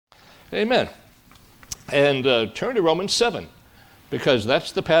Amen. And turn to Romans 7, because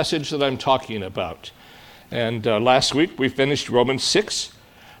that's the passage that I'm talking about. And last week we finished Romans 6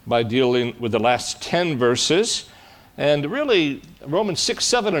 by dealing with the last 10 verses. And really, Romans 6,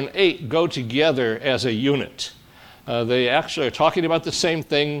 7, and 8 go together as a unit. They actually are talking about the same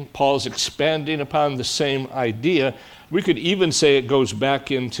thing. Paul's expanding upon the same idea. We could even say it goes back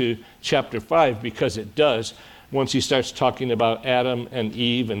into chapter 5, because it does, once he starts talking about Adam and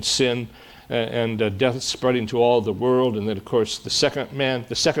Eve and sin and death spreading to all the world, and then, of course, the second man,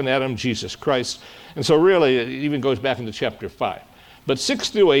 the second Adam, Jesus Christ. And so really, it even goes back into chapter 5. But 6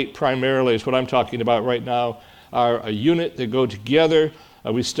 through 8 primarily is what I'm talking about right now, are a unit that go together.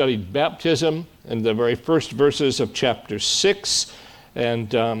 We studied baptism in the very first verses of chapter 6.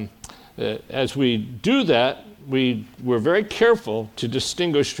 And as we do that, we're very careful to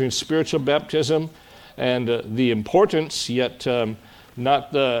distinguish between spiritual baptism and the importance, yet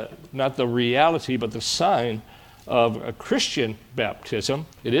not the reality, but the sign of a Christian baptism.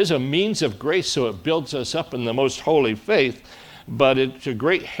 It is a means of grace, so it builds us up in the most holy faith, but it's a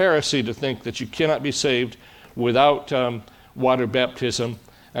great heresy to think that you cannot be saved without water baptism,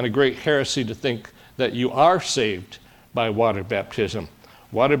 and a great heresy to think that you are saved by water baptism.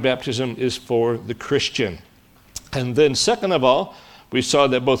 Water baptism is for the Christian. And then second of all, we saw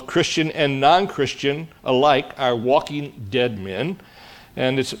that both Christian and non-Christian alike are walking dead men.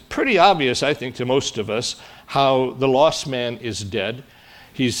 And it's pretty obvious, I think, to most of us how the lost man is dead.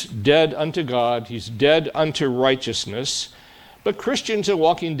 He's dead unto God. He's dead unto righteousness. But Christians are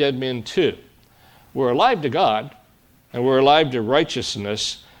walking dead men too. We're alive to God, and we're alive to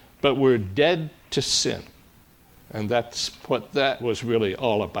righteousness, but we're dead to sin. And that's what that was really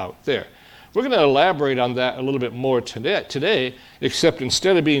all about there. We're going to elaborate on that a little bit more today, except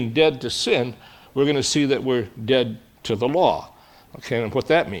instead of being dead to sin, we're going to see that we're dead to the law, okay, and what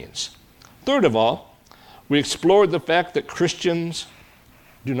that means. Third of all, we explored the fact that Christians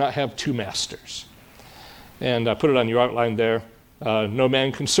do not have two masters. And I put it on your outline there. No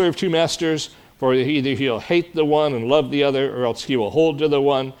man can serve two masters, for either he'll hate the one and love the other, or else he will hold to the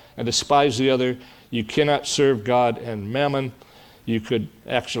one and despise the other. You cannot serve God and mammon. You could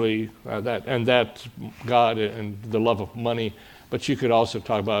actually, that God and the love of money, but you could also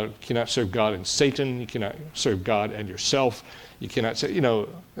talk about you cannot serve God and Satan. You cannot serve God and yourself. You cannot say,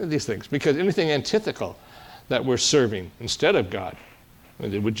 these things, because anything antithetical that we're serving instead of God,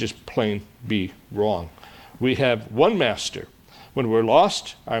 it would just plain be wrong. We have one master. When we're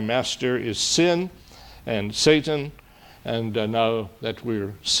lost, our master is sin and Satan, and now that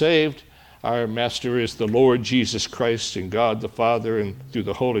we're saved, our master is the Lord Jesus Christ and God the Father, and through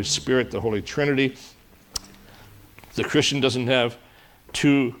the Holy Spirit, the Holy Trinity. The Christian doesn't have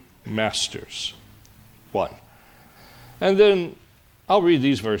two masters, one. And then I'll read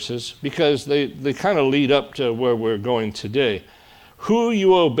these verses because they kind of lead up to where we're going today. Who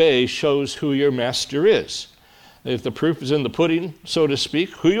you obey shows who your master is. If the proof is in the pudding, so to speak,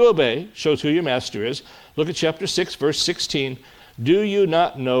 who you obey shows who your master is. Look at chapter 6, verse 16. Do you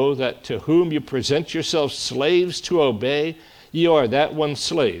not know that to whom you present yourselves slaves to obey, ye are that one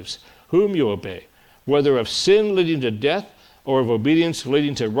slaves, whom you obey, whether of sin leading to death or of obedience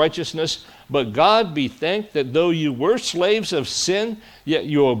leading to righteousness? But God be thanked that though you were slaves of sin, yet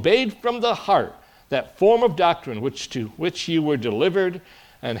you obeyed from the heart that form of doctrine to which you were delivered,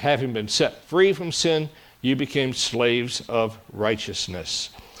 and having been set free from sin, you became slaves of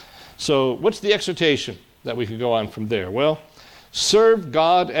righteousness. So what's the exhortation that we could go on from there? Well, serve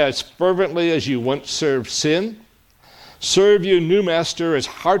God as fervently as you once served sin. Serve your new master as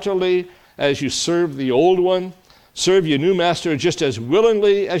heartily as you served the old one. Serve your new master just as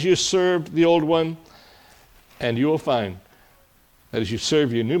willingly as you served the old one. And you will find that as you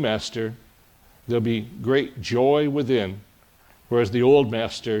serve your new master, there'll be great joy within, whereas the old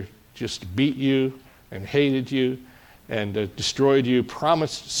master just beat you and hated you and destroyed you,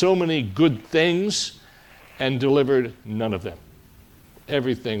 promised so many good things and delivered none of them.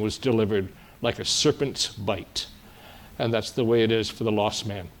 Everything was delivered like a serpent's bite. And that's the way it is for the lost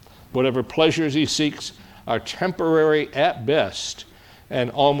man. Whatever pleasures he seeks are temporary at best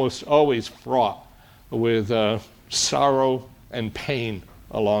and almost always fraught with sorrow and pain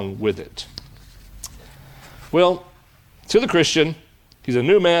along with it. Well, to the Christian, he's a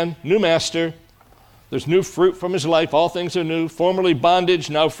new man, new master. There's new fruit from his life. All things are new. Formerly bondage,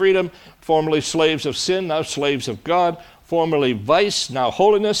 now freedom. Formerly slaves of sin, now slaves of God. Formerly vice, now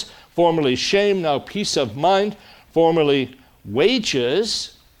holiness. Formerly shame, now peace of mind. Formerly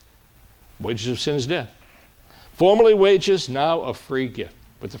wages of sin is death. Formerly wages, now a free gift.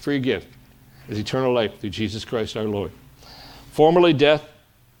 But the free gift is eternal life through Jesus Christ our Lord. Formerly death,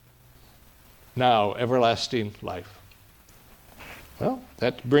 now everlasting life. Well,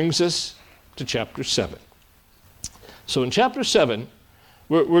 that brings us to chapter 7. So in chapter 7,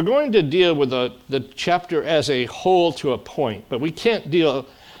 we're going to deal with the chapter as a whole to a point, but we can't deal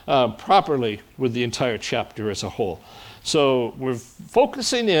properly with the entire chapter as a whole. So we're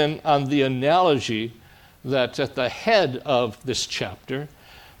focusing in on the analogy that's at the head of this chapter,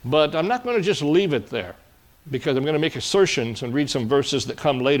 but I'm not going to just leave it there, because I'm going to make assertions and read some verses that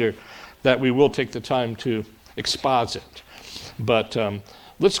come later that we will take the time to exposit. But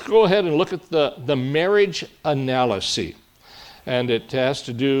let's go ahead and look at the marriage analysis. And it has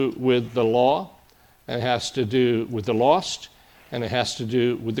to do with the law, and it has to do with the lost, and it has to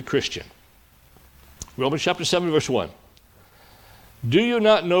do with the Christian. Romans chapter 7, verse 1. Do you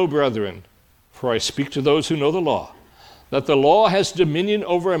not know, brethren, for I speak to those who know the law, that the law has dominion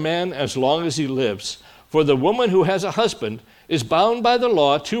over a man as long as he lives? For the woman who has a husband is bound by the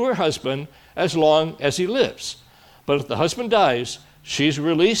law to her husband as long as he lives. But if the husband dies, she is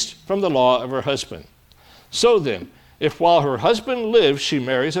released from the law of her husband. So then, if while her husband lives she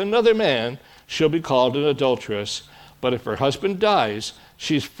marries another man, she'll be called an adulteress. But if her husband dies,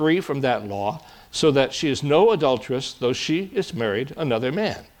 she's free from that law, so that she is no adulteress, though she is married another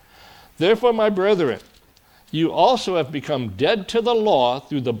man. Therefore, my brethren, you also have become dead to the law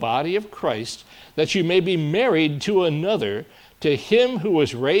through the body of Christ, that you may be married to another, to him who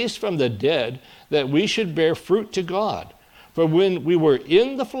was raised from the dead, that we should bear fruit to God. For when we were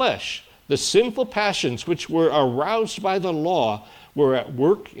in the flesh, the sinful passions which were aroused by the law were at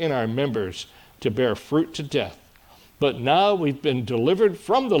work in our members to bear fruit to death. But now we've been delivered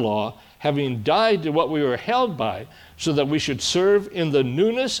from the law, having died to what we were held by, so that we should serve in the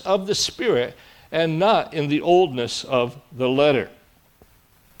newness of the Spirit and not in the oldness of the letter.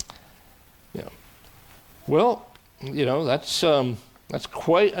 Yeah. Well, that's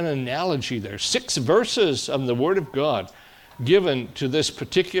quite an analogy there. 6 verses of the Word of God given to this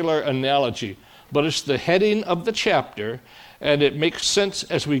particular analogy, but it's the heading of the chapter, and it makes sense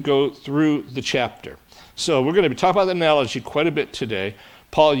as we go through the chapter. So we're going to be talking about the analogy quite a bit today.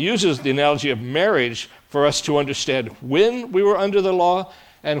 Paul uses the analogy of marriage for us to understand when we were under the law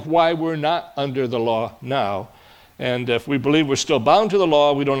and why we're not under the law now. And if we believe we're still bound to the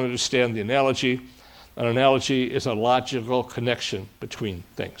law, we don't understand the analogy. An analogy is a logical connection between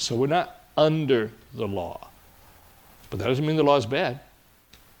things. So we're not under the law. But that doesn't mean the law is bad.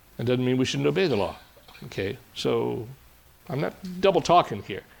 It doesn't mean we shouldn't obey the law. Okay, so I'm not double talking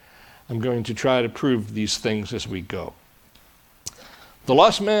here. I'm going to try to prove these things as we go. The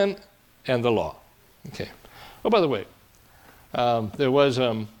lost man and the law. Okay. Oh, by the way, there was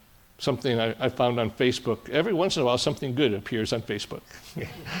something I found on Facebook. Every once in a while, something good appears on Facebook.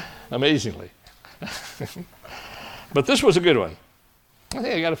 Amazingly. But this was a good one. I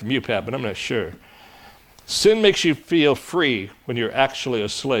think I got it from you, Pat, but I'm not sure. Sin makes you feel free when you're actually a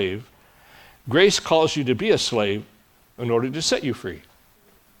slave. Grace calls you to be a slave in order to set you free.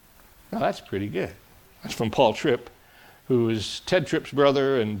 Now, that's pretty good. That's from Paul Tripp, who is Ted Tripp's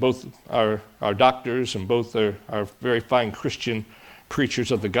brother, and both are doctors, and both are very fine Christian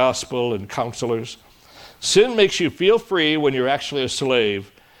preachers of the gospel and counselors. Sin makes you feel free when you're actually a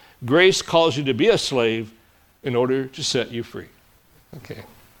slave. Grace calls you to be a slave in order to set you free. Okay,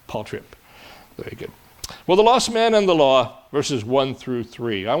 Paul Tripp. Very good. Well, the lost man and the law, verses 1 through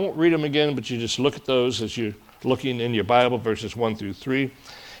 3. I won't read them again, but you just look at those as you're looking in your Bible, verses 1 through 3.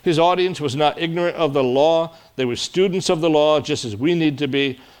 His audience was not ignorant of the law. They were students of the law, just as we need to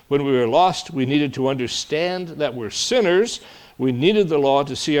be. When we were lost, we needed to understand that we're sinners. We needed the law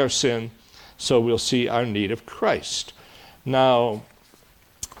to see our sin, so we'll see our need of Christ. Now,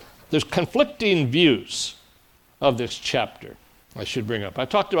 there's conflicting views of this chapter I should bring up. I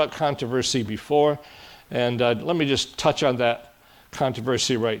talked about controversy before, and let me just touch on that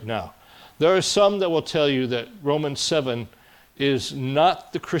controversy right now. There are some that will tell you that Romans 7 is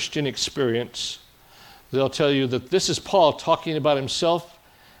not the Christian experience. They'll tell you that this is Paul talking about himself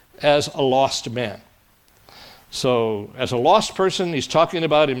as a lost man. So as a lost person, he's talking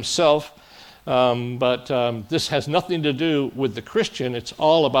about himself, but this has nothing to do with the Christian. It's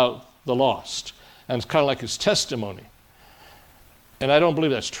all about the lost, and it's kind of like his testimony. And I don't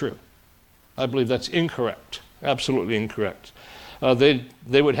believe that's true. I believe that's incorrect, absolutely incorrect.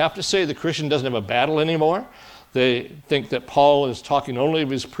 They would have to say the Christian doesn't have a battle anymore. They think that Paul is talking only of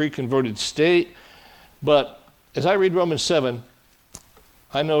his pre-converted state. But as I read Romans 7,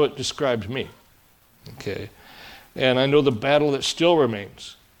 I know it describes me. Okay? And I know the battle that still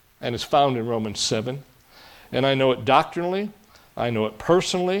remains, and it's found in Romans 7. And I know it doctrinally, I know it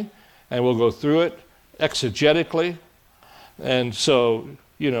personally, and we'll go through it exegetically. And so,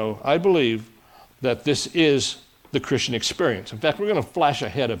 I believe that this is the Christian experience. In fact, we're going to flash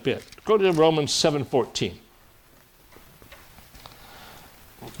ahead a bit. Go to Romans 7:14.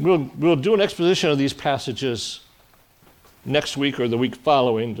 We'll do an exposition of these passages next week or the week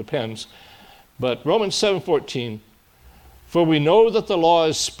following, depends. But Romans 7:14, for we know that the law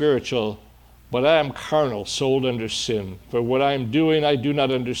is spiritual, but I am carnal, sold under sin. For what I am doing I do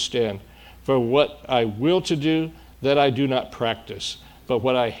not understand. For what I will to do, that I do not practice. But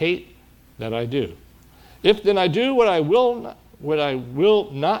what I hate, that I do. If then I do what I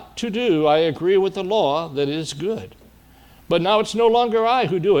will not to do, I agree with the law that it is good. But now it's no longer I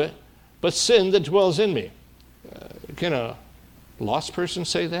who do it, but sin that dwells in me. Can a lost person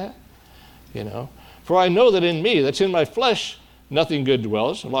say that? For I know that in me, that's in my flesh, nothing good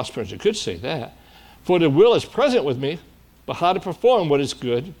dwells. A lost person could say that. For the will is present with me, but how to perform what is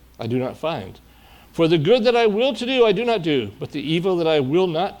good, I do not find. For the good that I will to do, I do not do, but the evil that I will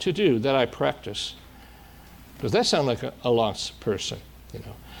not to do, that I practice. Does that sound like a lost person?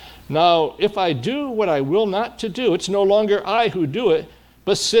 Now, if I do what I will not to do, it's no longer I who do it,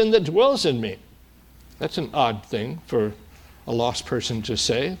 but sin that dwells in me. That's an odd thing for a lost person to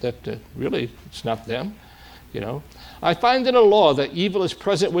say, that really it's not them. I find in a law that evil is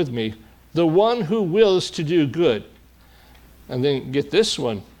present with me, the one who wills to do good. And then get this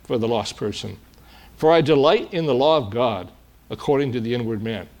one for the lost person. For I delight in the law of God according to the inward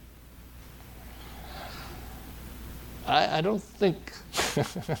man. I don't think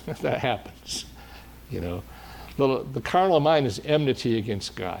that happens. The carnal mind is enmity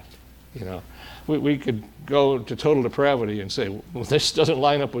against God. We could go to total depravity and say, well, this doesn't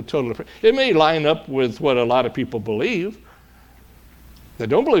line up with total depravity. It may line up with what a lot of people believe. They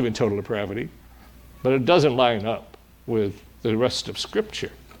don't believe in total depravity, but it doesn't line up with the rest of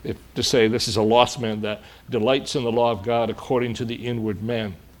Scripture. To say this is a lost man that delights in the law of God according to the inward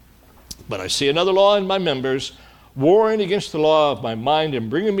man. But I see another law in my members, warring against the law of my mind and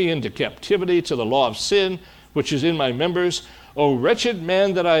bringing me into captivity to the law of sin, which is in my members. O wretched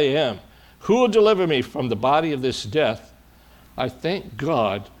man that I am, who will deliver me from the body of this death? I thank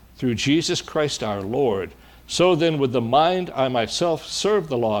God through Jesus Christ our Lord. So then with the mind I myself serve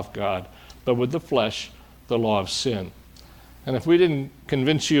the law of God, but with the flesh the law of sin. And if we didn't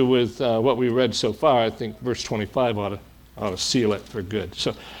convince you with what we read so far, I think verse 25 ought to seal it for good.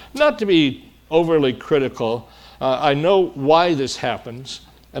 So not to be overly critical, I know why this happens,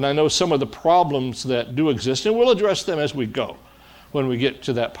 and I know some of the problems that do exist, and we'll address them as we go when we get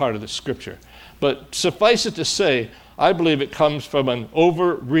to that part of the Scripture. But suffice it to say, I believe it comes from an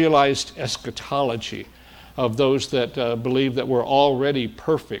over-realized eschatology of those that believe that we're already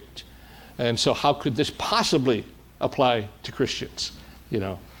perfect. And so how could this possibly apply to Christians?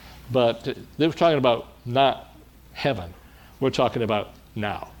 But they're talking about not heaven. We're talking about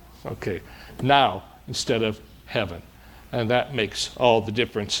now. Okay, now instead of heaven. And that makes all the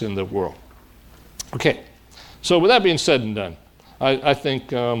difference in the world. Okay, so with that being said and done, I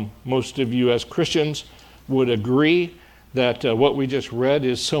think most of you as Christians would agree that what we just read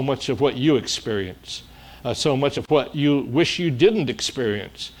is so much of what you experience, so much of what you wish you didn't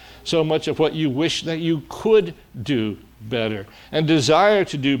experience, so much of what you wish that you could do better and desire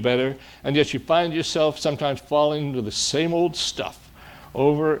to do better, and yet you find yourself sometimes falling into the same old stuff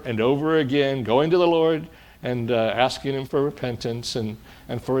over and over again, going to the Lord and asking Him for repentance and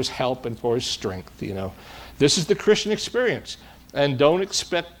for His help and for His strength. This is the Christian experience, and don't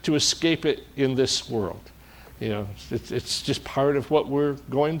expect to escape it in this world. It's just part of what we're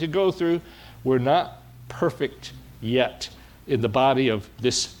going to go through. We're not perfect yet in the body of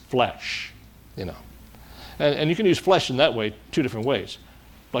this flesh, And you can use flesh in that way, two different ways.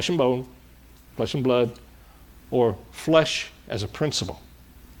 Flesh and bone, flesh and blood, or flesh as a principle.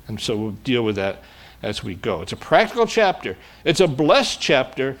 And so we'll deal with that as we go. It's a practical chapter. It's a blessed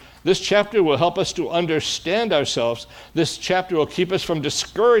chapter. This chapter will help us to understand ourselves. This chapter will keep us from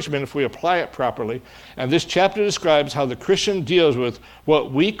discouragement if we apply it properly. And this chapter describes how the Christian deals with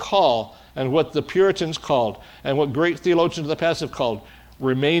what we call and what the Puritans called and what great theologians of the past have called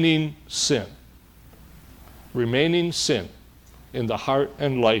remaining sin. Remaining sin in the heart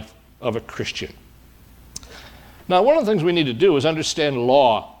and life of a Christian. Now, one of the things we need to do is understand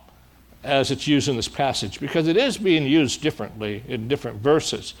law as it's used in this passage, because it is being used differently in different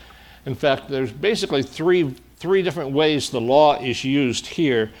verses. In fact, there's basically three different ways the law is used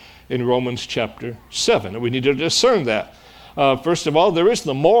here in Romans chapter 7, and we need to discern that. First of all, there is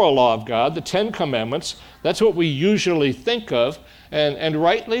the moral law of God, the Ten Commandments. That's what we usually think of, and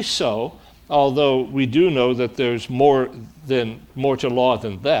rightly so, although we do know that there's more to law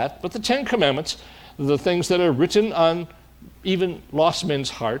than that. But the Ten Commandments, the things that are written on even lost men's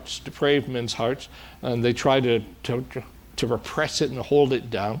hearts, depraved men's hearts, and they try to repress it and hold it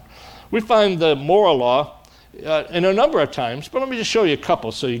down. We find the moral law in a number of times, but let me just show you a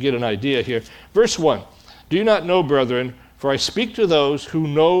couple so you get an idea here. Verse 1, "Do you not know, brethren, for I speak to those who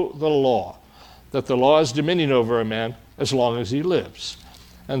know the law, that the law has dominion over a man as long as he lives."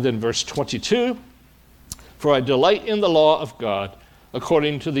 And then verse 22, "For I delight in the law of God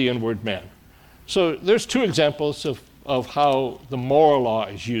according to the inward man." So there's two examples of how the moral law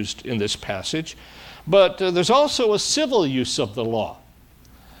is used in this passage. But there's also a civil use of the law.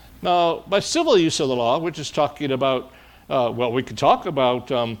 Now, by civil use of the law, we're just talking about, we could talk about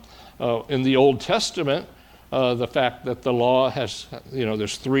in the Old Testament, the fact that the law has,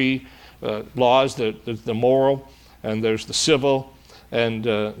 there's three laws, the moral, and there's the civil, and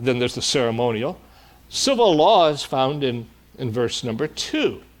then there's the ceremonial. Civil law is found in verse number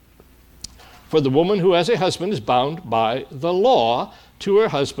 2. "For the woman who has a husband is bound by the law to her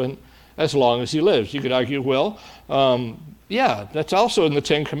husband as long as he lives." You could argue, that's also in the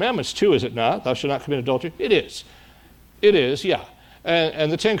Ten Commandments too, is it not? "Thou shalt not commit adultery." It is. It is, yeah.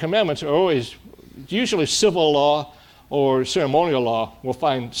 And the Ten Commandments are always, usually civil law or ceremonial law will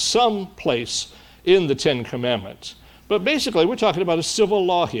find some place in the Ten Commandments. But basically, we're talking about a civil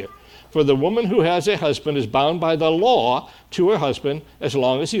law here. "For the woman who has a husband is bound by the law to her husband as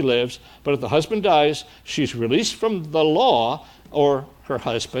long as he lives. But if the husband dies, she's released from the law or her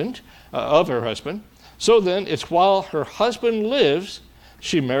husband, of her husband. So then, it's while her husband lives,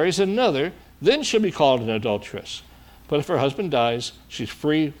 she marries another, then she'll be called an adulteress. But if her husband dies, she's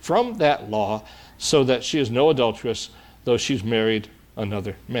free from that law, so that she is no adulteress, though she's married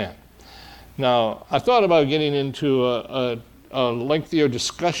another man." Now, I thought about getting into a lengthier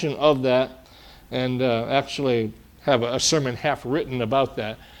discussion of that and actually have a sermon half written about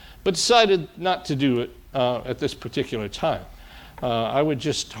that, but decided not to do it at this particular time. I would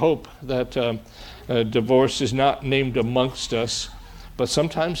just hope that divorce is not named amongst us, but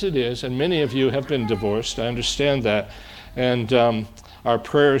sometimes it is, and many of you have been divorced. I understand that, and our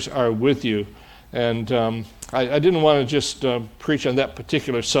prayers are with you. And I didn't want to just preach on that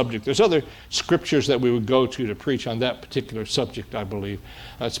particular subject. There's other scriptures that we would go to preach on that particular subject, I believe,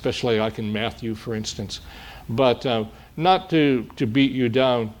 especially like in Matthew, for instance. But not to beat you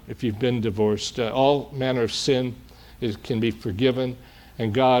down if you've been divorced. All manner of sin can be forgiven,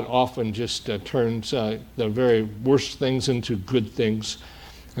 and God often just turns the very worst things into good things.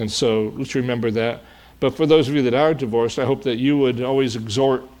 And so let's remember that. But for those of you that are divorced, I hope that you would always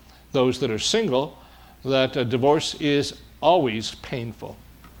exhort those that are single that divorce is always painful.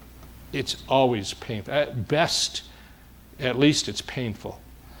 It's always painful. At best, at least it's painful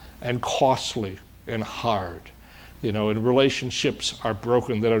and costly and hard. And relationships are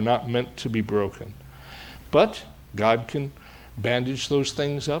broken that are not meant to be broken. But God can bandage those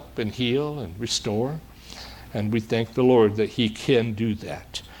things up and heal and restore. And we thank the Lord that He can do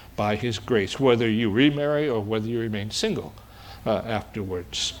that by His grace, whether you remarry or whether you remain single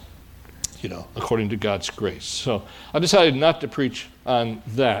afterwards, according to God's grace. So I decided not to preach on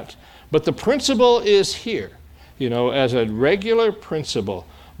that. But the principle is here, as a regular principle,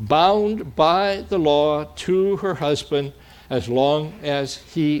 bound by the law to her husband as long as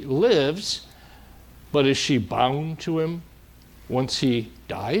he lives. But is she bound to him once he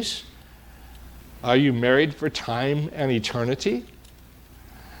dies? Are you married for time and eternity?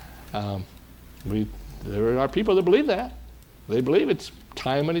 There are people that believe that. They believe it's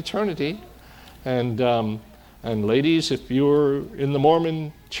time and eternity. And ladies, if you're in the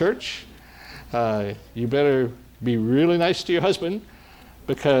Mormon church, you better be really nice to your husband,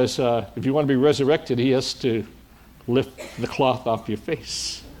 because if you want to be resurrected, he has to lift the cloth off your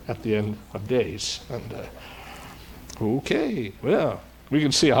face at the end of days. And okay, well, we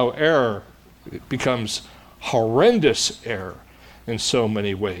can see how error becomes horrendous error in so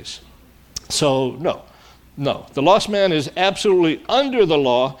many ways. So no, the lost man is absolutely under the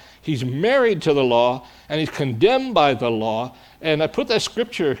law. He's married to the law, and he's condemned by the law. And I put that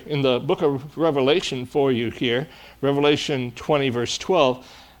scripture in the book of Revelation for you here, Revelation 20, verse 12.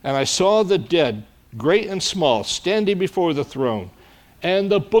 "And I saw the dead, great and small, standing before the throne,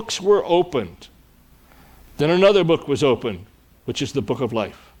 and the books were opened. Then another book was opened, which is the book of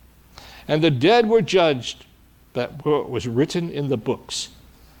life. And the dead were judged, that what was written in the books,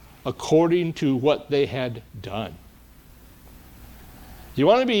 according to what they had done." You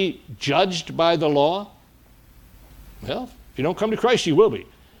want to be judged by the law? Well, if you don't come to Christ, you will be.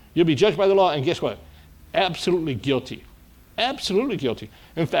 You'll be judged by the law, and guess what? Absolutely guilty. Absolutely guilty.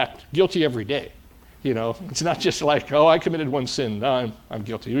 In fact, guilty every day. It's not just like, I committed one sin, now I'm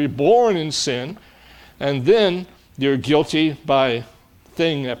guilty. You're born in sin, and then You're guilty by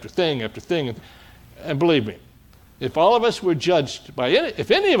thing after thing after thing. And believe me, if all of us were judged by if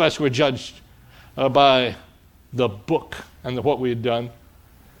any of us were judged by the book and what we had done,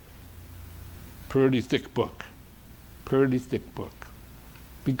 pretty thick book. Pretty thick book.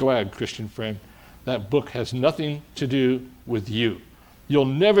 Be glad, Christian friend, that book has nothing to do with you. You'll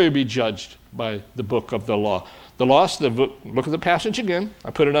never be judged by the book of the law. The law, look at the passage again. I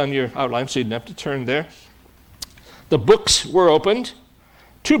put it on your outline so you didn't have to turn there. The books were opened.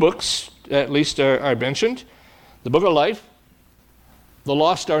 2 books, at least, are mentioned. The book of life. The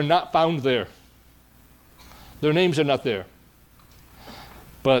lost are not found there. Their names are not there.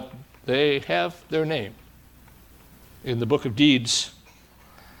 But they have their name in the book of deeds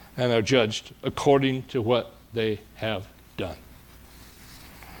and are judged according to what they have done.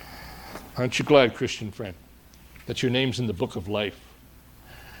 Aren't you glad, Christian friend, that your name's in the book of life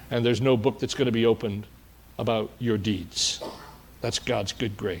and there's no book that's going to be opened about your deeds? That's God's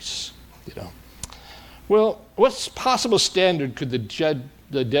good grace, you know. Well, what possible standard could the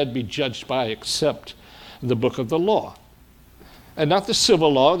dead be judged by except the book of the law? And not the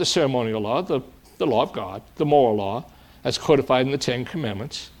civil law, the ceremonial law, the law of God, the moral law, as codified in the 10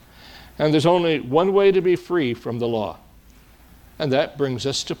 Commandments. And there's only one way to be free from the law. And that brings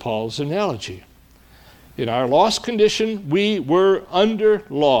us to Paul's analogy. In our lost condition, we were under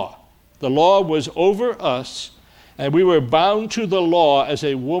law. The law was over us, and we were bound to the law as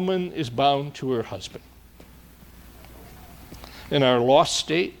a woman is bound to her husband. In our lost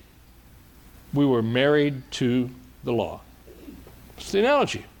state, we were married to the law. It's the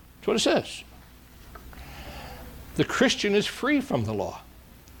analogy. That's what it says. The Christian is free from the law.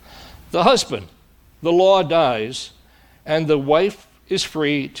 The husband, the law dies, and the wife is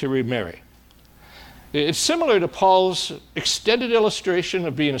free to remarry. It's similar to Paul's extended illustration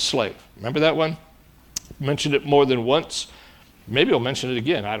of being a slave. Remember that one? Mentioned it more than once. Maybe I'll mention it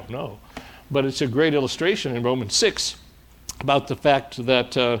again, I don't know. But it's a great illustration in Romans 6 about the fact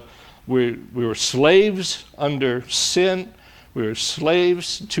that we were slaves under sin. We were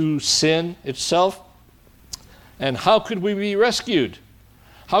slaves to sin itself. And how could we be rescued?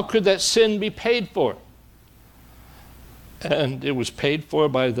 How could that sin be paid for? And it was paid for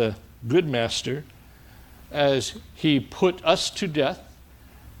by the good master as he put us to death.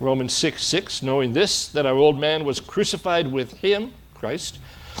 Romans 6:6, knowing this, that our old man was crucified with him, Christ,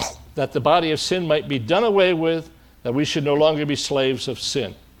 that the body of sin might be done away with, that we should no longer be slaves of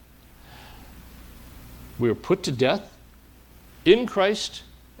sin. We were put to death in Christ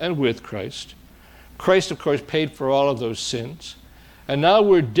and with Christ. Christ, of course, paid for all of those sins. And now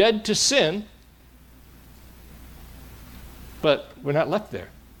we're dead to sin, but we're not left there.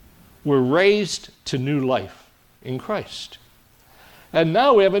 We're raised to new life in Christ. And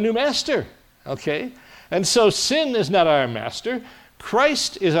now we have a new master, okay? And so sin is not our master.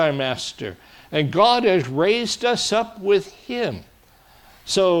 Christ is our master. And God has raised us up with him.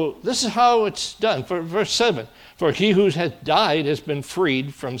 So this is how it's done. For verse 7, for he who has died has been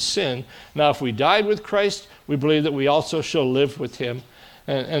freed from sin. Now if we died with Christ, we believe that we also shall live with him.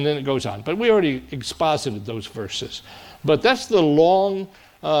 And then it goes on. But we already exposited those verses. But that's the long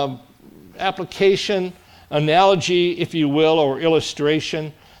application, analogy, if you will, or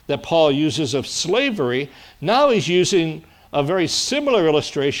illustration that Paul uses of slavery. Now he's using a very similar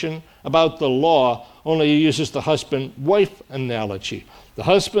illustration about the law, only he uses the husband-wife analogy. The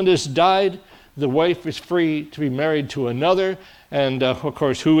husband has died, the wife is free to be married to another, and of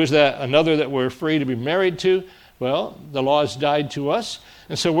course, who is that another that we're free to be married to? Well, the law has died to us,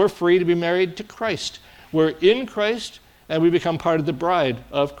 and so we're free to be married to Christ. We're in Christ, and we become part of the bride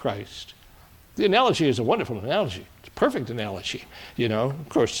of Christ. The analogy is a wonderful analogy. It's a perfect analogy, you know. Of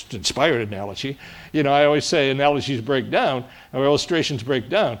course, it's an inspired analogy. You know, I always say analogies break down, or illustrations break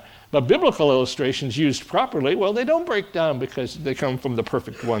down. But biblical illustrations used properly, well, they don't break down because they come from the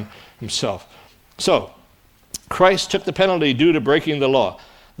perfect one himself. So, Christ took the penalty due to breaking the law.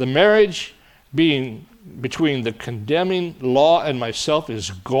 The marriage being between the condemning law and myself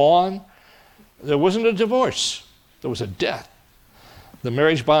is gone. There wasn't a divorce. There was a death. The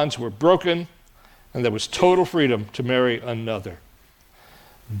marriage bonds were broken, and there was total freedom to marry another.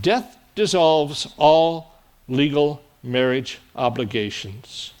 Death dissolves all legal marriage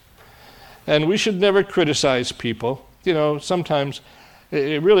obligations. And we should never criticize people. You know, sometimes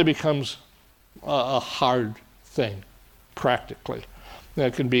it really becomes a hard thing, practically.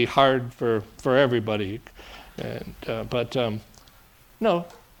 It can be hard for everybody. But no,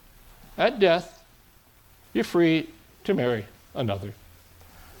 at death, you're free to marry another.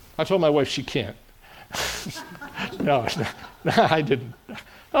 I told my wife she can't. No, I didn't.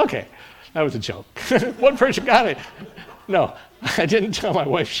 Okay, that was a joke. One person got it. No, I didn't tell my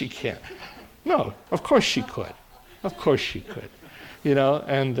wife she can't. No, of course she could. Of course she could.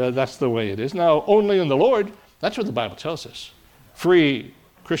 And that's the way it is. Now, only in the Lord, that's what the Bible tells us. Free,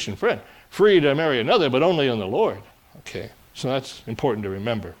 Christian friend, free to marry another, but only in the Lord. Okay, so that's important to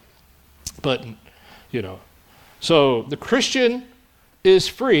remember. But, so the Christian is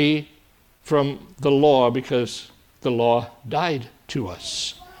free from the law because the law died to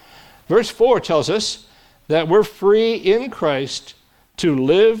us. Verse 4 tells us that we're free in Christ to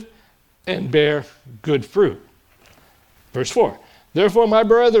live and bear good fruit. Verse 4, therefore, my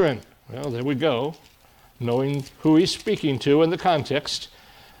brethren, well, there we go, knowing who he's speaking to in the context,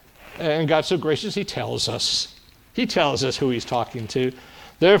 and God's so gracious, he tells us who he's talking to.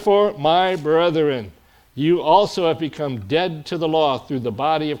 Therefore, my brethren, you also have become dead to the law through the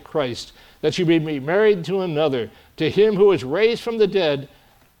body of Christ, that you may be married to another, to him who was raised from the dead,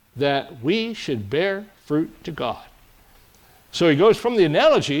 that we should bear fruit to God. So he goes from the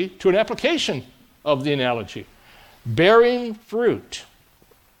analogy to an application of the analogy, bearing fruit.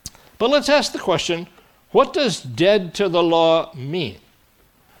 But let's ask the question, what does dead to the law mean?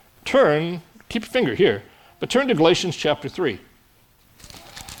 Keep your finger here, but turn to Galatians chapter 3.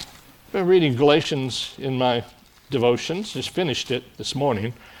 I've been reading Galatians in my devotions, just finished it this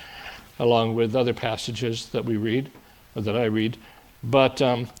morning, along with other passages that we read, or that I read. But,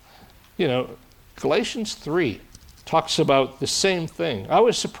 Galatians 3 talks about the same thing. I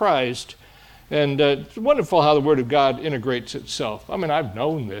was surprised, and it's wonderful how the Word of God integrates itself. I mean, I've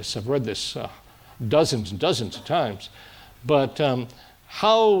known this. I've read this dozens and dozens of times. But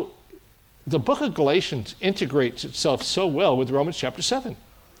how the book of Galatians integrates itself so well with Romans chapter 7.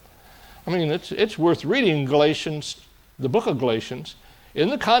 I mean, it's worth reading Galatians, the book of Galatians, in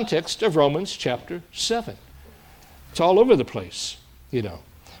the context of Romans chapter 7. It's all over the place,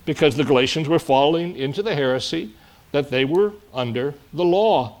 because the Galatians were falling into the heresy that they were under the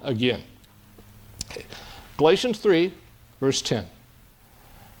law again. Okay. Galatians 3, verse 10.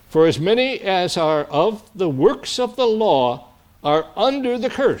 For as many as are of the works of the law are under the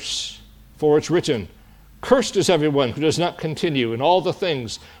curse, for it's written, cursed is everyone who does not continue in all the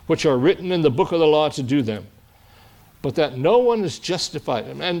things which are written in the book of the law to do them. But that no one is justified.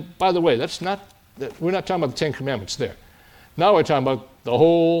 And by the way, we're not talking about the Ten Commandments there. Now we're talking about the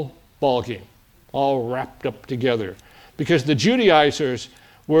whole ball game, all wrapped up together. Because the Judaizers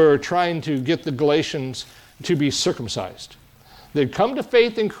were trying to get the Galatians to be circumcised. They'd come to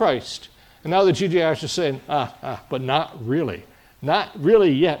faith in Christ, and now the Judaizers are saying, but not really. Not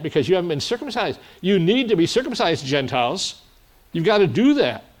really yet, because you haven't been circumcised. You need to be circumcised, Gentiles. You've got to do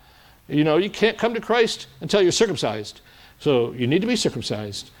that. You can't come to Christ until you're circumcised. So you need to be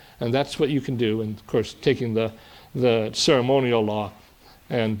circumcised, and that's what you can do. And, of course, taking the ceremonial law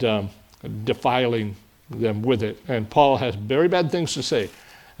and defiling them with it. And Paul has very bad things to say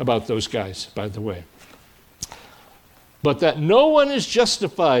about those guys, by the way. But that no one is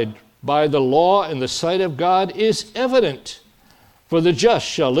justified by the law in the sight of God is evident. For the just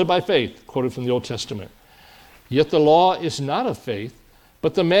shall live by faith, quoted from the Old Testament. Yet the law is not of faith,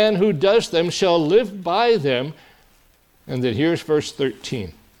 but the man who does them shall live by them. And then here's verse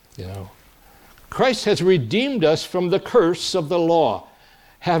 13. Christ has redeemed us from the curse of the law,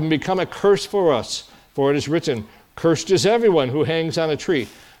 having become a curse for us. For it is written, cursed is everyone who hangs on a tree.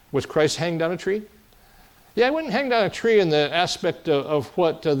 Was Christ hanged on a tree? Yeah, he wasn't hanged on a tree in the aspect of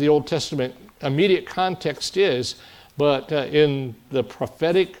what the Old Testament immediate context is, but in the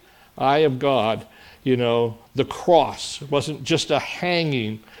prophetic eye of God, the cross wasn't just a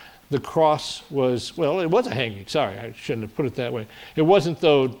hanging. The cross was, it was a hanging. Sorry, I shouldn't have put it that way. It wasn't,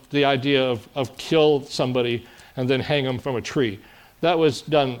 though, the idea of kill somebody and then hang them from a tree. That was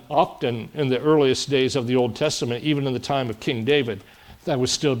done often in the earliest days of the Old Testament, even in the time of King David. That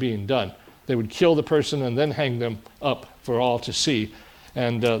was still being done. They would kill the person and then hang them up for all to see.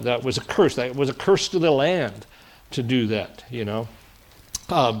 And that was a curse. That was a curse to the land to do that, and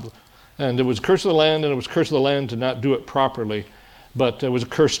it was a curse of the land, and it was a curse of the land to not do it properly, but it was a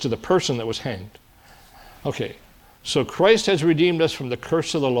curse to the person that was hanged. Okay, so Christ has redeemed us from the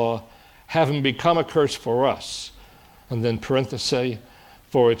curse of the law, having become a curse for us. And then parenthesis,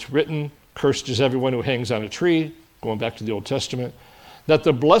 for it's written, cursed is everyone who hangs on a tree, going back to the Old Testament, that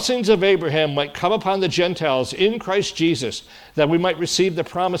the blessings of Abraham might come upon the Gentiles in Christ Jesus, that we might receive the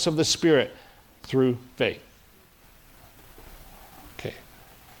promise of the Spirit through faith. Okay,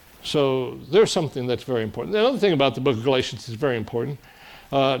 so there's something that's very important. The other thing about the book of Galatians is very important.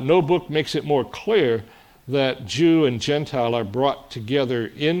 No book makes it more clear that Jew and Gentile are brought together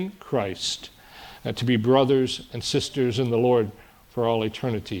in Christ to be brothers and sisters in the Lord for all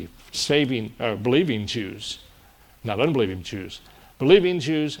eternity, believing Jews, not unbelieving Jews, believing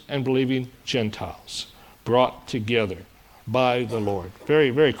Jews and believing Gentiles, brought together by the Lord. Very,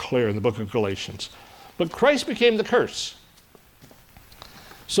 very clear in the book of Galatians. But Christ became the curse.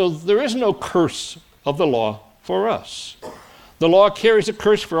 So there is no curse of the law for us. The law carries a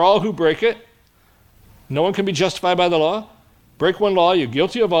curse for all who break it. No one can be justified by the law. Break one law, you're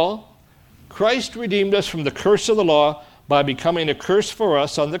guilty of all. Christ redeemed us from the curse of the law by becoming a curse for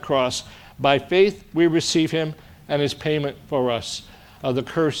us on the cross. By faith we receive him and his payment for us. The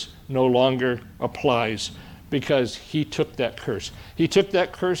curse no longer applies because he took that curse. He took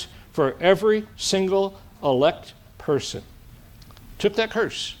that curse for every single elect person. Took that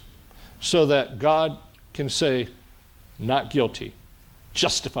curse so that God can say, not guilty,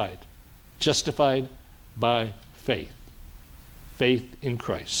 justified by faith in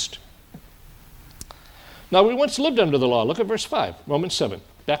Christ. Now, we once lived under the law. Look at verse 5, Romans 7.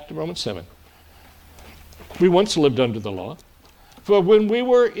 Back to Romans 7. We once lived under the law. For when we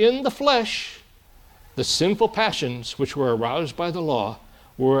were in the flesh, the sinful passions which were aroused by the law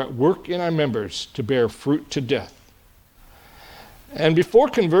were at work in our members to bear fruit to death. And before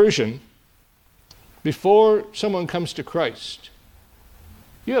conversion, before someone comes to Christ,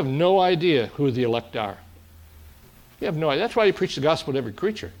 you have no idea who the elect are. You have no idea. That's why you preach the gospel to every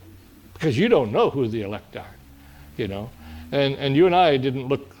creature, because you don't know who the elect are, you know. And you and I didn't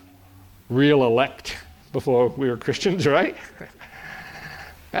look real elect before we were Christians, right?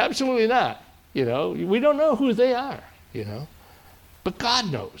 Absolutely not. You know, we don't know who they are, you know. But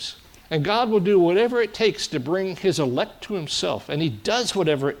God knows. And God will do whatever it takes to bring his elect to himself. And he does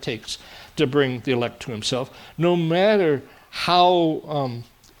whatever it takes to bring the elect to himself, no matter how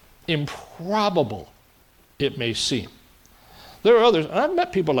improbable it may seem. There are others, and I've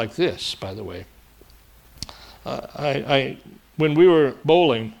met people like this, by the way. When we were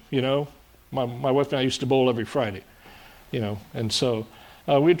bowling, you know, my wife and I used to bowl every Friday, you know, and so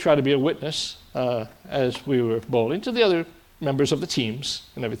we'd try to be a witness as we were bowling to the other members of the teams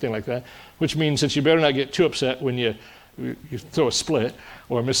and everything like that, which means that you better not get too upset when you throw a split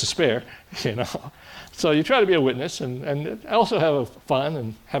or miss a spare, you know. So you try to be a witness and also have fun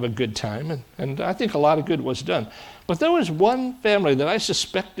and have a good time, and I think a lot of good was done. But there was one family that I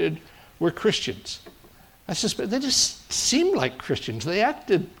suspected were Christians. They just seemed like Christians. They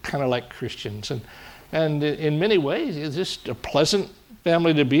acted kind of like Christians, and in many ways, it's just a pleasant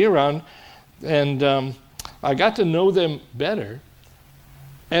family to be around. And I got to know them better,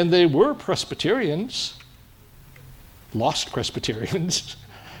 and they were Presbyterians, lost Presbyterians,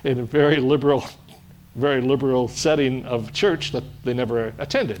 in a very liberal setting of church that they never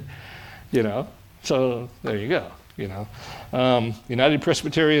attended, you know. So there you go, you know. United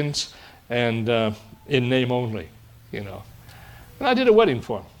Presbyterians and in name only, you know. And I did a wedding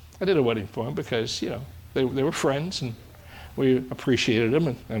for them. Because, you know, they were friends, and we appreciated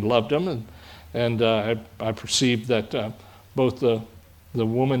them and loved them, and I perceived that both the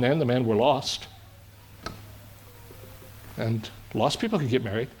woman and the man were lost. And lost people can get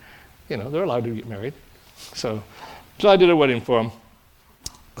married. You know, they're allowed to get married. So I did a wedding for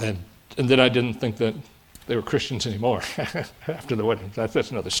them. And then I didn't think that they were Christians anymore after the wedding.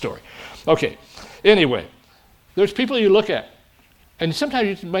 That's another story. Okay, anyway, there's people you look at, and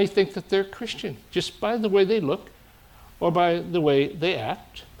sometimes you may think that they're Christian just by the way they look or by the way they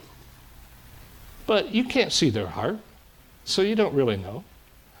act. But you can't see their heart, so you don't really know.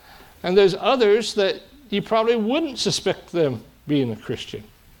 And there's others that you probably wouldn't suspect them being a Christian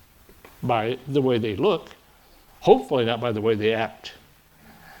by the way they look, hopefully not by the way they act.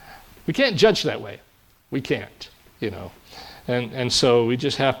 We can't judge that way. We can't, you know. And so we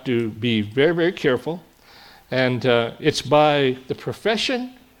just have to be very, very careful. And it's by the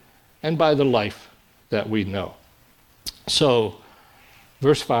profession and by the life that we know. So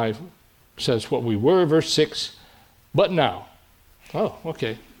verse 5 says what we were. Verse 6, but now. Oh,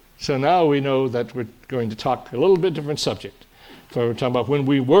 okay. So now we know that we're going to talk a little bit different subject. So we're talking about when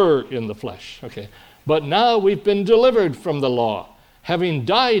we were in the flesh. Okay. But now we've been delivered from the law, having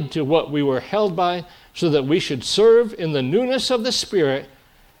died to what we were held by, so that we should serve in the newness of the Spirit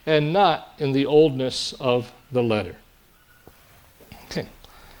and not in the oldness of the letter. Okay.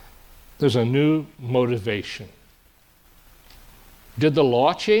 There's a new motivation. Did the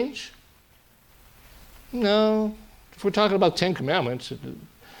law change? No. If we're talking about 10 Commandments,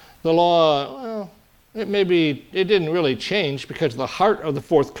 the law, well, it didn't really change, because the heart of the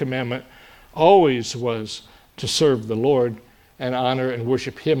fourth commandment always was to serve the Lord and honor and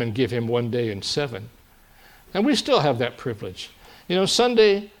worship him and give him one day in 7. And we still have that privilege. You know,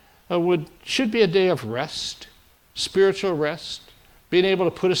 Sunday should be a day of rest, spiritual rest, being able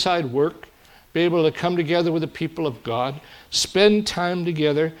to put aside work, be able to come together with the people of God, spend time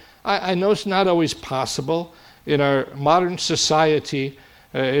together. I know it's not always possible. In our modern society,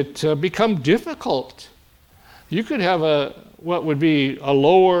 it become difficult. You could have what would be a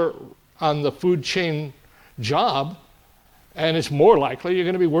lower on the food chain job, and it's more likely you're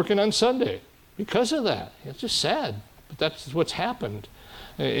going to be working on Sunday because of that. It's just sad, but that's what's happened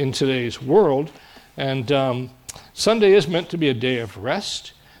in today's world. And Sunday is meant to be a day of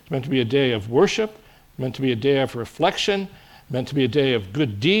rest. It's meant to be a day of worship, meant to be a day of reflection, meant to be a day of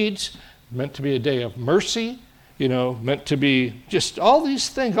good deeds, meant to be a day of mercy, meant to be just all these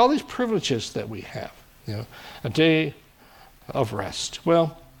things, all these privileges that we have, a day of rest.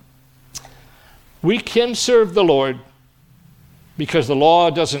 Well, we can serve the Lord because the law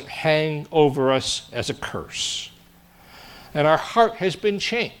doesn't hang over us as a curse. And our heart has been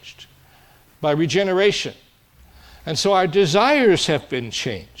changed by regeneration. And so our desires have been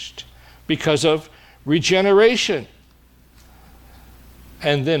changed because of regeneration.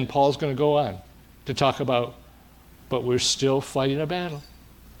 And then Paul's going to go on to talk about, but we're still fighting a battle.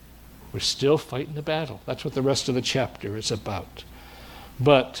 We're still fighting a battle. That's what the rest of the chapter is about.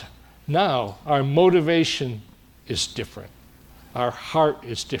 But now our motivation is different. Our heart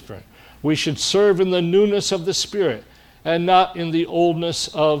is different. We should serve in the newness of the Spirit and not in the oldness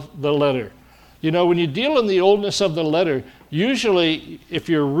of the letter. When you deal in the oldness of the letter, usually if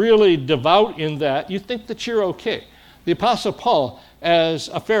you're really devout in that, you think that you're okay. The Apostle Paul, as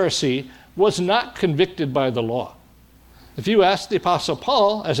a Pharisee, was not convicted by the law. If you ask the Apostle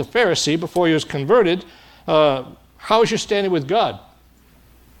Paul, as a Pharisee, before he was converted, how is your standing with God?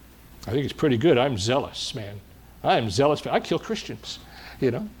 I think it's pretty good. I'm zealous, man. I'm zealous. I kill Christians,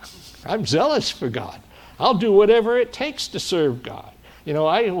 I'm zealous for God. I'll do whatever it takes to serve God.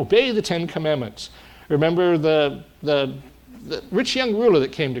 I obey the Ten Commandments. Remember the rich young ruler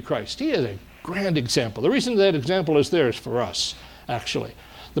that came to Christ? He is a grand example. The reason that example is there is for us, actually.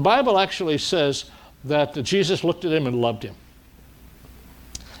 The Bible actually says that Jesus looked at him and loved him.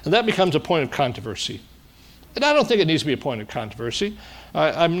 And that becomes a point of controversy. And I don't think it needs to be a point of controversy.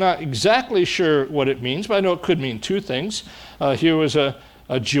 I'm not exactly sure what it means, but I know it could mean two things. Here was a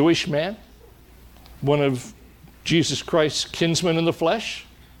Jewish man, one of Jesus Christ's kinsmen in the flesh.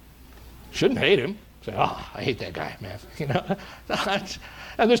 Shouldn't hate him. Say, I hate that guy, man.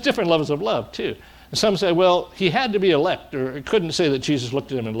 And there's different levels of love, too. And some say, well, he had to be elect, or it couldn't say that Jesus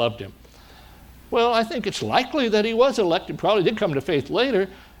looked at him and loved him. Well, I think it's likely that he was elected, probably did come to faith later,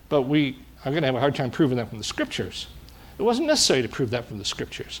 but we are going to have a hard time proving that from the Scriptures. It wasn't necessary to prove that from the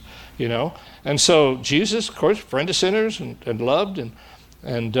Scriptures, And so Jesus, of course, friend of sinners and loved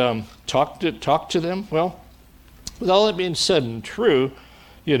and talked to them. Well, with all that being said and true,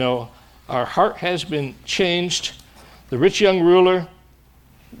 our heart has been changed. The rich young ruler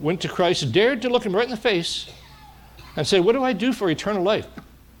went to Christ, dared to look him right in the face and say, what do I do for eternal life?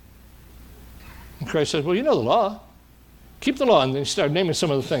 And Christ says, well, you know the law. Keep the law. And then he started naming some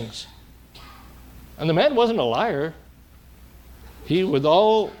of the things. And the man wasn't a liar. He, with a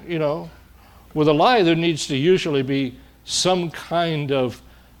lie, there needs to usually be some kind of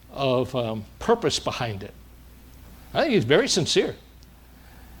purpose behind it. I think he's very sincere.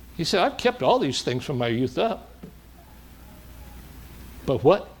 He said, I've kept all these things from my youth up. But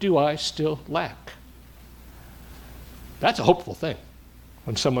what do I still lack? That's a hopeful thing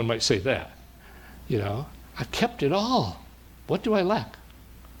when someone might say that. I've kept it all. What do I lack?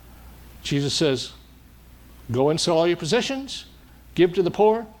 Jesus says, go and sell all your possessions, give to the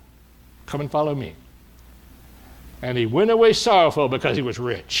poor, come and follow me. And he went away sorrowful because he was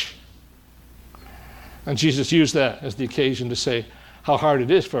rich. And Jesus used that as the occasion to say how hard it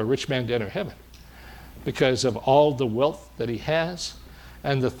is for a rich man to enter heaven because of all the wealth that he has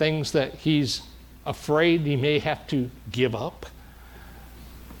and the things that he's afraid he may have to give up.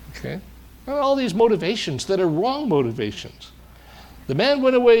 Okay? And all these motivations that are wrong motivations. The man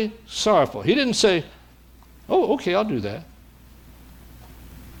went away sorrowful. He didn't say, oh, okay, I'll do that.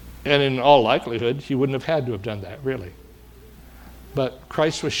 And in all likelihood, he wouldn't have had to have done that, really. But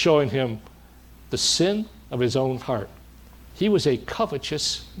Christ was showing him the sin of his own heart. He was a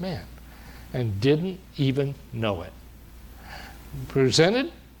covetous man and didn't even know it.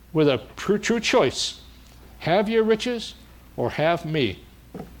 Presented with a true choice, have your riches or have me.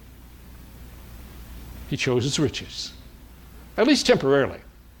 He chose his riches, at least temporarily,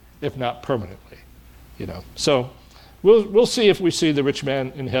 if not permanently. So we'll see if we see the rich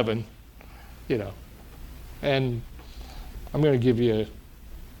man in heaven, And I'm going to give you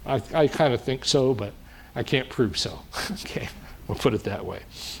I kind of think so, but I can't prove so. Okay, we'll put it that way.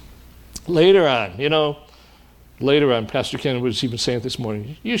 Later on, Later on, Pastor Ken was even saying it this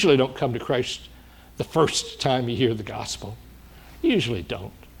morning, you usually don't come to Christ the first time you hear the gospel. You usually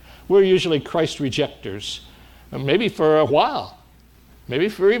don't. We're usually Christ rejectors, maybe for a while, maybe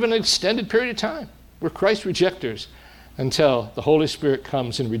for even an extended period of time. We're Christ rejectors until the Holy Spirit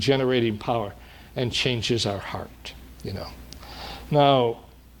comes in regenerating power and changes our heart, Now,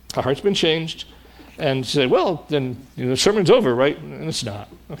 our heart's been changed, and say, well, then the sermon's over, right? And it's not.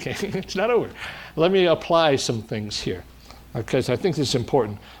 Okay, it's not over. Let me apply some things here, because I think this is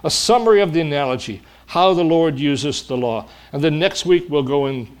important. A summary of the analogy, how the Lord uses the law. And then next week we'll go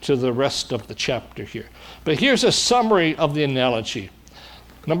into the rest of the chapter here. But here's a summary of the analogy.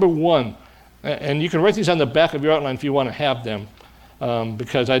 Number one, and you can write these on the back of your outline if you want to have them,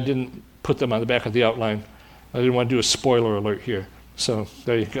 because I didn't put them on the back of the outline. I didn't want to do a spoiler alert here. So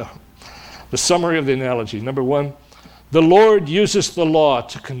there you go. The summary of the analogy. Number one, the Lord uses the law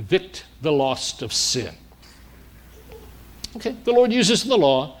to convict the lost of sin. Okay, the Lord uses the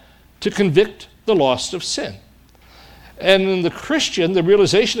law to convict the lost of sin. And in the Christian, the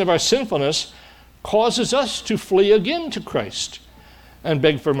realization of our sinfulness causes us to flee again to Christ and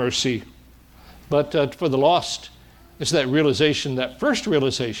beg for mercy. But for the lost, it's that realization, that first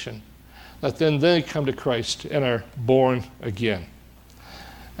realization, that then they come to Christ and are born again.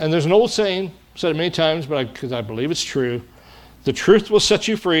 And there's an old saying, said it many times, but because I believe it's true, the truth will set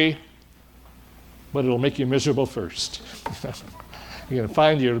you free, but it'll make you miserable first. You're going to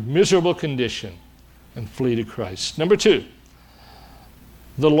find your miserable condition and flee to Christ. Number two,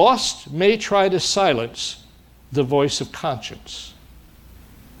 the lost may try to silence the voice of conscience.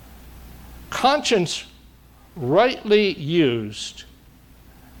 Conscience, rightly used,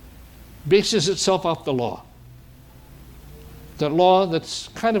 bases itself off the law. That law that's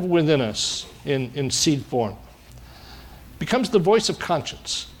kind of within us in seed form becomes the voice of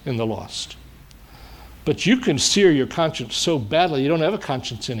conscience in the lost. But you can sear your conscience so badly you don't have a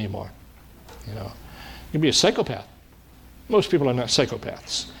conscience anymore. You can be a psychopath. Most people are not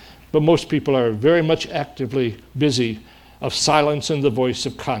psychopaths, but most people are very much actively busy of silencing the voice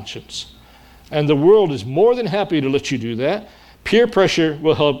of conscience. And the world is more than happy to let you do that. Peer pressure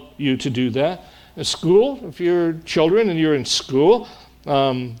will help you to do that. In school, if you're children and you're in school,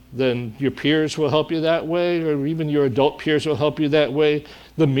 then your peers will help you that way, or even your adult peers will help you that way.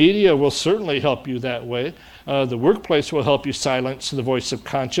 The media will certainly help you that way. The workplace will help you silence the voice of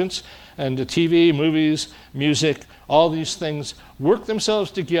conscience. And the TV, movies, music, all these things work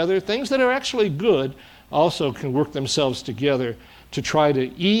themselves together. Things that are actually good also can work themselves together to try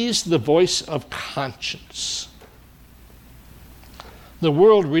to ease the voice of conscience. The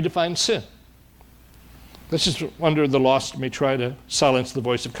world redefines sin. This is wonder the lost may try to silence the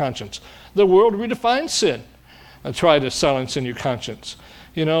voice of conscience. The world redefines sin and try to silence in your conscience.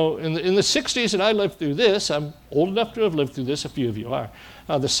 In the 60s, and I lived through this, I'm old enough to have lived through this, a few of you are,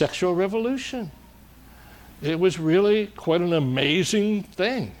 the sexual revolution. It was really quite an amazing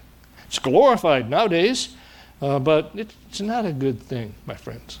thing. It's glorified nowadays, but it's not a good thing, my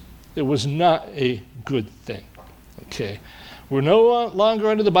friends. It was not a good thing, okay? We're no longer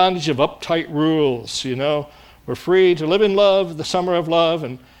under the bondage of uptight rules, We're free to live in love, the summer of love,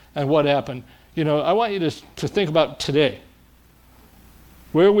 and what happened. I want you to think about today.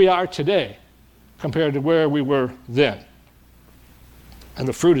 Where we are today compared to where we were then. And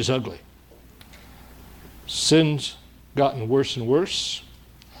the fruit is ugly. Sin's gotten worse and worse.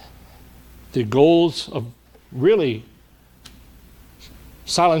 The goals of really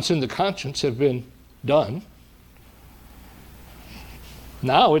silencing the conscience have been done.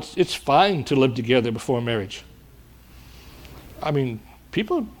 Now it's fine to live together before marriage. I mean,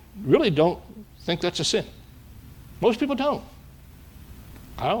 people really don't think that's a sin. Most people don't.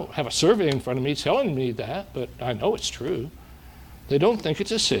 I don't have a survey in front of me telling me that, but I know it's true. They don't think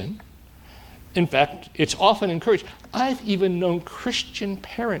it's a sin. In fact, it's often encouraged. I've even known Christian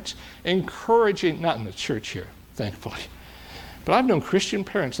parents encouraging, not in the church here, thankfully, but I've known Christian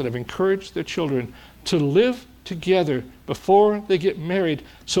parents that have encouraged their children to live together before they get married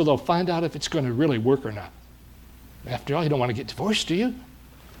so they'll find out if it's going to really work or not. After all, you don't want to get divorced, do you?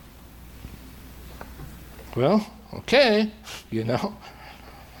 Well, okay,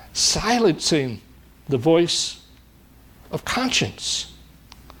 silencing the voice of conscience.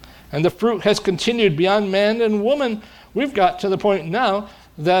 And the fruit has continued beyond man and woman. We've got to the point now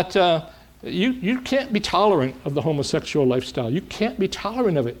that you can't be tolerant of the homosexual lifestyle. You can't be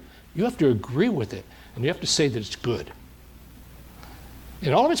tolerant of it. You have to agree with it, and you have to say that it's good.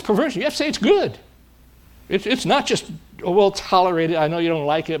 In all of its perversion, you have to say it's good. It's not just, we'll tolerate it. I know you don't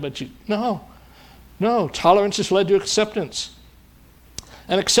like it, but no. Tolerance has led to acceptance.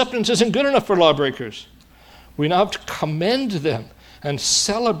 And acceptance isn't good enough for lawbreakers. We now have to commend them and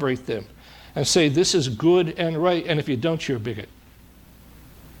celebrate them and say, this is good and right, and if you don't, you're a bigot.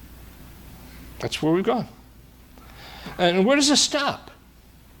 That's where we've gone. And where does it stop?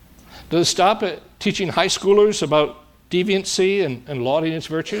 Does it stop at teaching high schoolers about deviancy and lauding its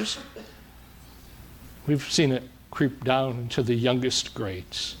virtues? We've seen it creep down into the youngest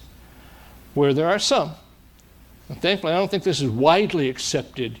grades, where there are some. And thankfully, I don't think this is widely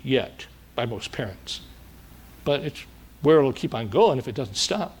accepted yet by most parents. But it's where it'll keep on going if it doesn't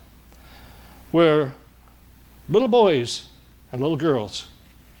stop. Where little boys and little girls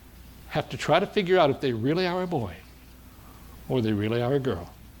have to try to figure out if they really are a boy or they really are a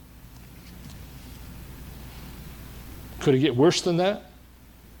girl. Could it get worse than that?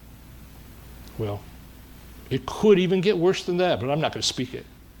 Well, it could even get worse than that, but I'm not going to speak it.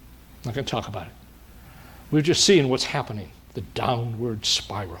 I'm not going to talk about it. We're just seeing what's happening, the downward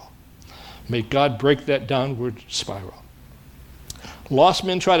spiral. May God break that downward spiral. Lost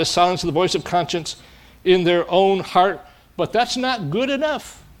men try to silence the voice of conscience in their own heart, but that's not good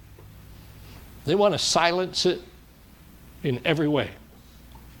enough. They want to silence it in every way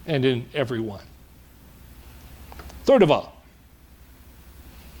and in everyone. Third of all,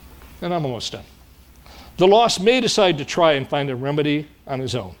 and I'm almost done, the lost may decide to try and find a remedy on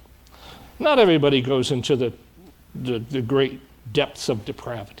his own. Not everybody goes into the great depths of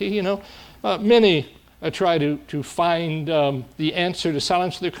depravity, you know. Many try to find the answer to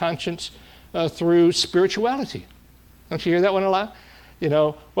silence their conscience through spirituality. Don't you hear that one a lot? You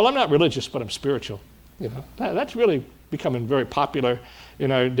know, well, I'm not religious, but I'm spiritual. You know, that's really becoming very popular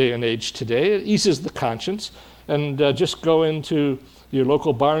in our day and age today. It eases the conscience. And just go into your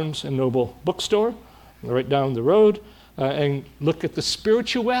local Barnes and Noble bookstore, right down the road, and look at the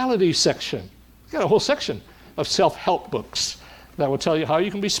spirituality section. We've got a whole section of self-help books that will tell you how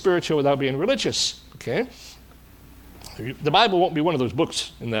you can be spiritual without being religious. Okay? The Bible won't be one of those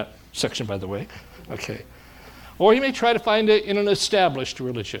books in that section, by the way. Okay. Or you may try to find it in an established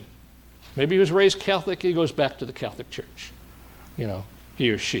religion. Maybe he was raised Catholic, he goes back to the Catholic Church. You know, he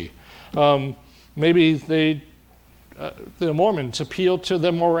or she. Maybe the Mormons appeal to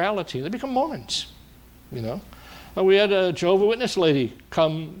their morality. They become Mormons, you know. We had a Jehovah's Witness lady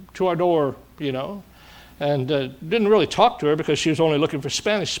come to our door, you know, and didn't really talk to her because she was only looking for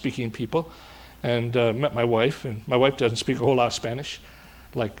Spanish-speaking people, and met my wife, and my wife doesn't speak a whole lot of Spanish,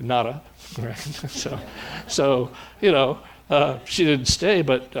 like nada, right? so you know, she didn't stay,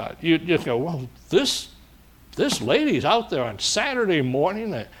 but you go, well, this lady's out there on Saturday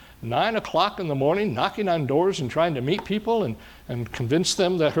morning at 9 o'clock in the morning, knocking on doors and trying to meet people and convince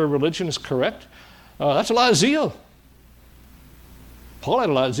them that her religion is correct. That's a lot of zeal. Paul had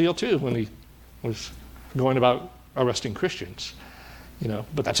a lot of zeal too when he was going about arresting Christians, you know.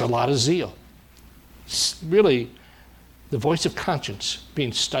 But that's a lot of zeal. It's really, the voice of conscience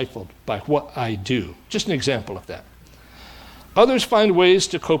being stifled by what I do. Just an example of that. Others find ways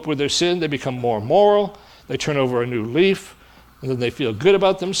to cope with their sin. They become more moral. They turn over a new leaf. And then they feel good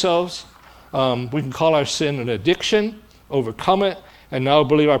about themselves. We can call our sin an addiction, overcome it, and now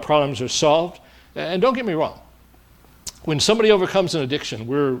believe our problems are solved. And don't get me wrong. When somebody overcomes an addiction,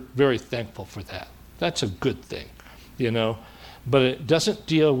 we're very thankful for that. That's a good thing, you know. But it doesn't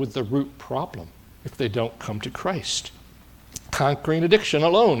deal with the root problem if they don't come to Christ. Conquering addiction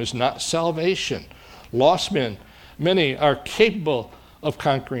alone is not salvation. Lost men, many are capable of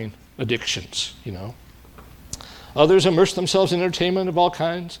conquering addictions, you know. Others immerse themselves in entertainment of all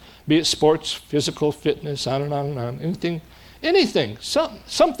kinds, be it sports, physical fitness, on and on and on. Anything,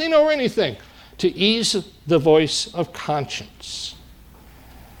 something or anything, to ease the voice of conscience,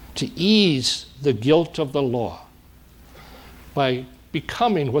 to ease the guilt of the law by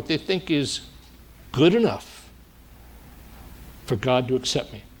becoming what they think is good enough for God to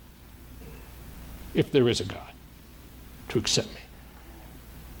accept me, if there is a God to accept me.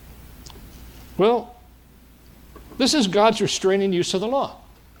 Well, this is God's restraining use of the law.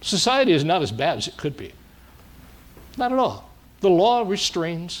 Society is not as bad as it could be. Not at all. The law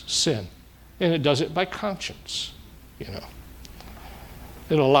restrains sin, and it does it by conscience, you know.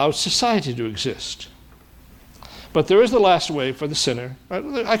 It allows society to exist. But there is the last way for the sinner.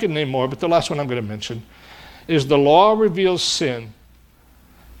 I could name more, but the last one I'm going to mention is the law reveals sin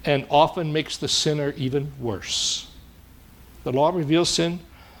and often makes the sinner even worse. The law reveals sin,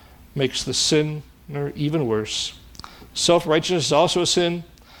 makes the sinner even worse. Self-righteousness is also a sin.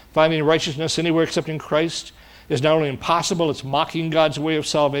 Finding righteousness anywhere except in Christ is not only impossible, it's mocking God's way of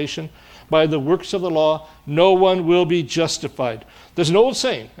salvation. By the works of the law, no one will be justified. There's an old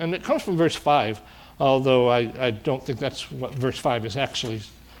saying, and it comes from verse 5, although I don't think that's what verse 5 is actually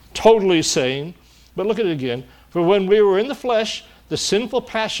totally saying. But look at it again. For when we were in the flesh, the sinful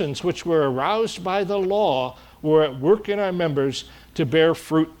passions which were aroused by the law were at work in our members to bear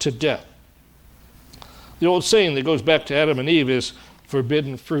fruit to death. The old saying that goes back to Adam and Eve is,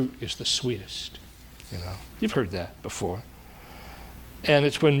 forbidden fruit is the sweetest. You've heard that before. And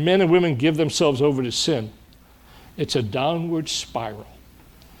it's when men and women give themselves over to sin, it's a downward spiral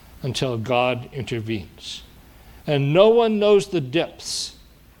until God intervenes. And no one knows the depths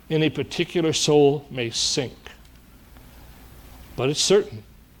any particular soul may sink. But it's certain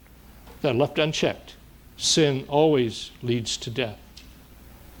that left unchecked, sin always leads to death.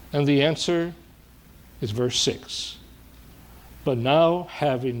 And the answer is verse 6. But now,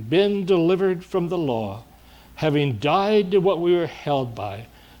 having been delivered from the law, having died to what we were held by,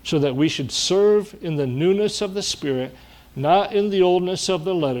 so that we should serve in the newness of the Spirit, not in the oldness of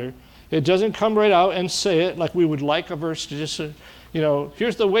the letter. It doesn't come right out and say it like we would like a verse to just,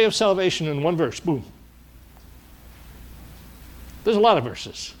 here's the way of salvation in one verse, boom. There's a lot of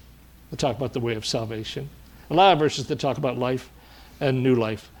verses that talk about the way of salvation, a lot of verses that talk about life and new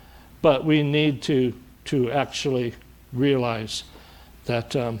life. But we need to actually realize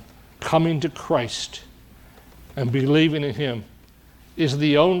that coming to Christ and believing in Him is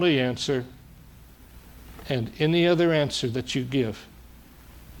the only answer, and any other answer that you give,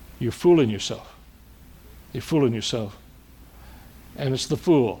 you're fooling yourself. You're fooling yourself. And it's the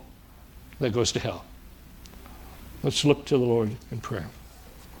fool that goes to hell. Let's look to the Lord in prayer.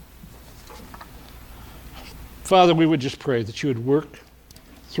 Father, we would just pray that you would work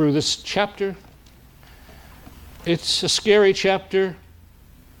through this chapter. It's a scary chapter,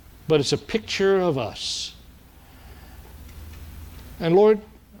 but it's a picture of us. And Lord,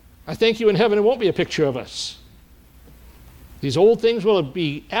 I thank you in heaven it won't be a picture of us. These old things will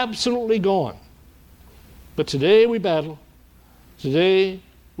be absolutely gone. But today we battle. Today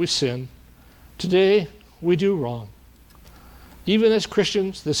we sin. Today we do wrong. Even as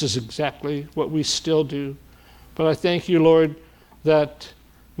Christians, this is exactly what we still do. But I thank you, Lord, that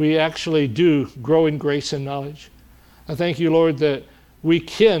we actually do grow in grace and knowledge. I thank you, Lord, that we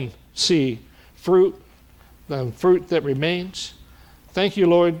can see fruit, the fruit that remains. Thank you,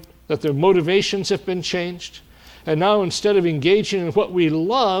 Lord, that their motivations have been changed. And now instead of engaging in what we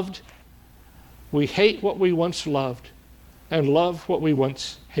loved, we hate what we once loved and love what we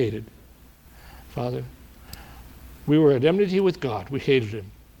once hated. Father, we were at enmity with God. We hated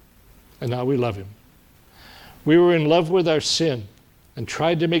Him. And now we love Him. We were in love with our sin and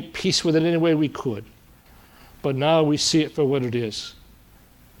tried to make peace with it any way we could. But now we see it for what it is.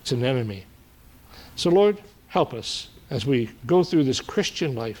 It's an enemy. So Lord, help us as we go through this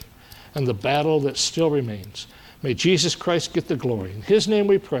Christian life and the battle that still remains. May Jesus Christ get the glory. In His name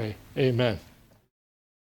we pray. Amen.